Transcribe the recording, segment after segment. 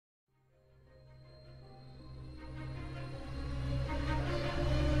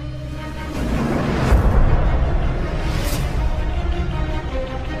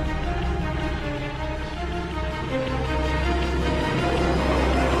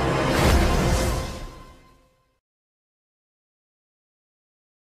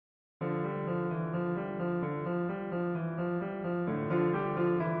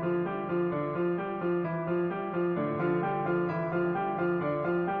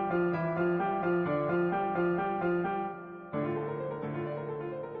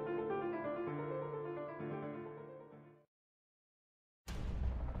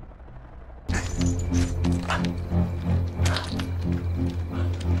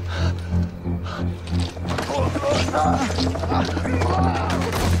Who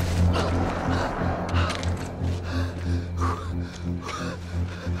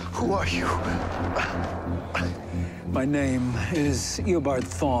are you? My name is Eobard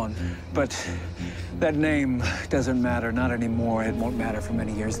Thawne, but that name doesn't matter, not anymore. It won't matter for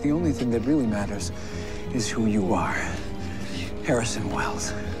many years. The only thing that really matters is who you are. Harrison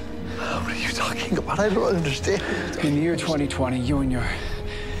Wells. What are you talking about? I don't understand. In the year 2020, you and your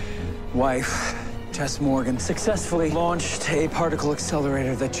wife, Tess Morgan, successfully launched a particle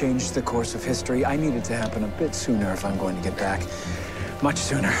accelerator that changed the course of history. I need it to happen a bit sooner if I'm going to get back. Much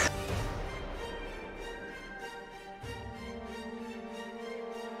sooner.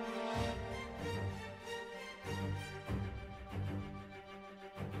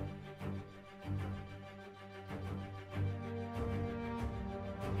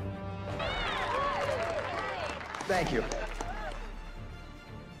 Thank you.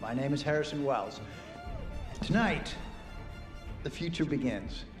 My name is Harrison Wells. Tonight, the future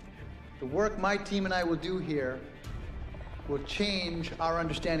begins. The work my team and I will do here will change our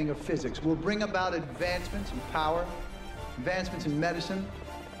understanding of physics. We'll bring about advancements in power, advancements in medicine,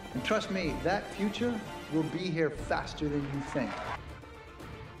 and trust me, that future will be here faster than you think.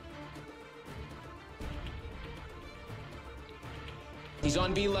 He's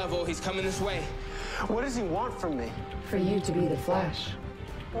on B level, he's coming this way. What does he want from me? For you to be the Flash.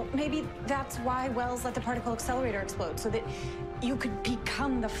 Well, maybe that's why Wells let the particle accelerator explode, so that you could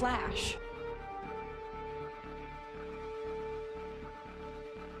become the Flash.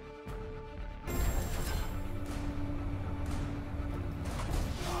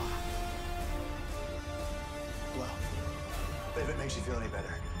 Well, if it makes you feel any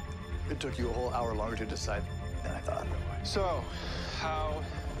better, it took you a whole hour longer to decide than I thought. So, how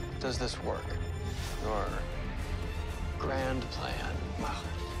does this work? Your grand plan? Well,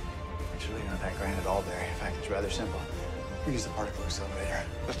 it's really not that grand at all, Barry. In fact, it's rather simple. We use the particle accelerator.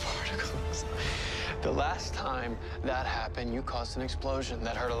 The particles. The last time that happened, you caused an explosion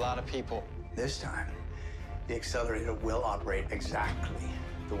that hurt a lot of people. This time, the accelerator will operate exactly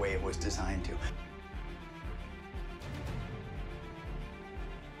the way it was designed to.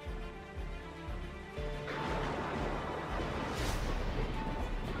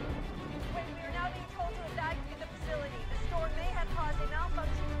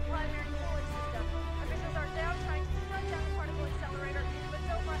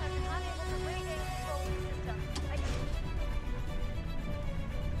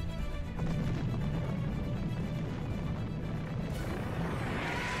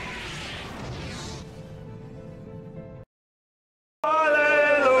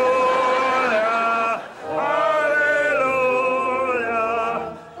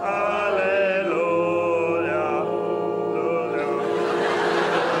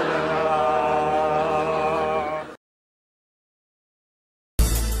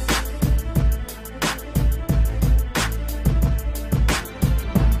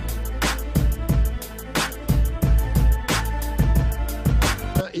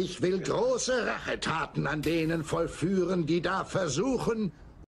 Ich will große Rachetaten an denen vollführen, die da versuchen,